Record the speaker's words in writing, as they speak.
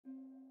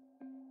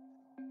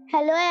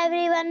Hello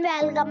everyone,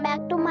 welcome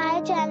back to my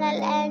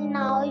channel and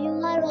now you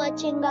are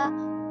watching a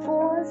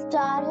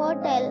 4-star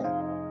hotel.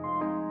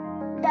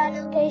 The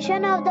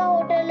location of the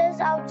hotel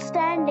is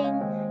outstanding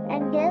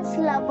and guests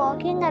love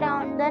walking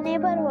around the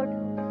neighborhood.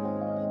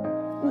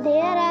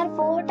 There are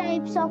 4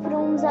 types of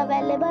rooms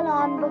available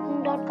on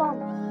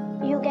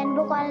booking.com. You can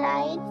book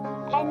online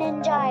and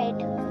enjoy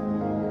it.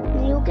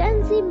 You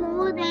can see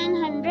more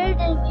than 100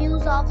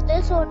 reviews of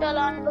this hotel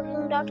on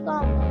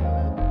booking.com.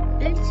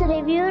 Its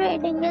review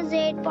rating is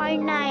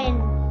 8.9.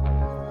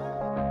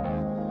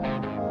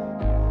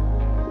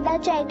 The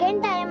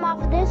check-in time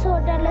of this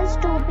hotel is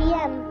 2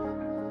 p.m.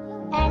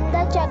 and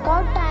the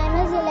check-out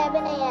time is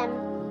 11 a.m.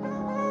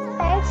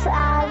 Pets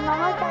are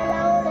not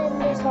allowed in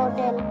this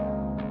hotel.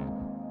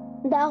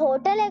 The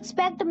hotel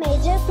accepts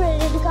major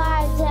credit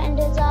cards and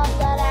reserves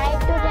the right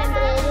to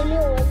temporarily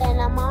hold an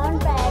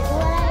amount prior to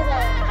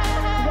arrival.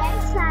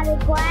 Guests are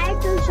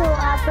required to show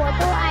a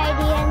photo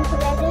ID and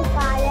credit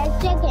card at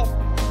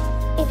check-in.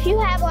 If you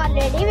have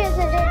already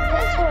visited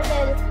this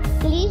hotel,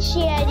 please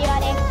share your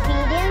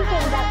experience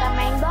in the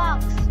comment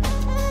box.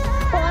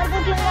 For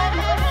booking or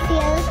more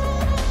details,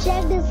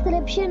 check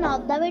description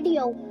of the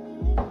video.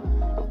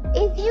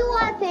 If you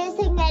are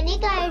facing any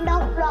kind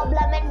of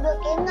problem in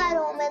booking a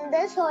room in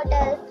this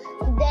hotel,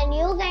 then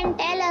you can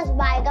tell us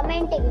by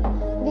commenting.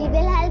 We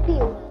will help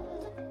you.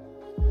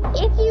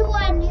 If you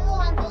are new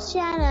on this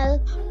channel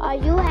or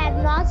you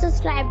have not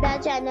subscribed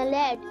our channel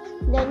yet,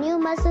 then you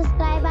must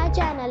subscribe our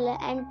channel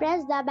and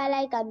press the bell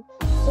icon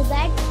so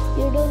that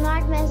you do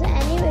not miss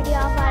any video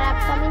of our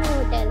upcoming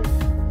hotel.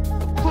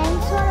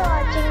 Thanks for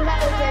watching the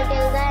video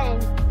till the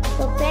end.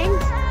 So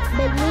friends,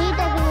 we'll meet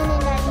again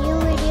in a new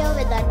video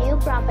with a new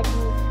property.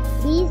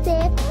 Be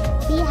safe,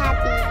 be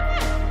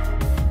happy.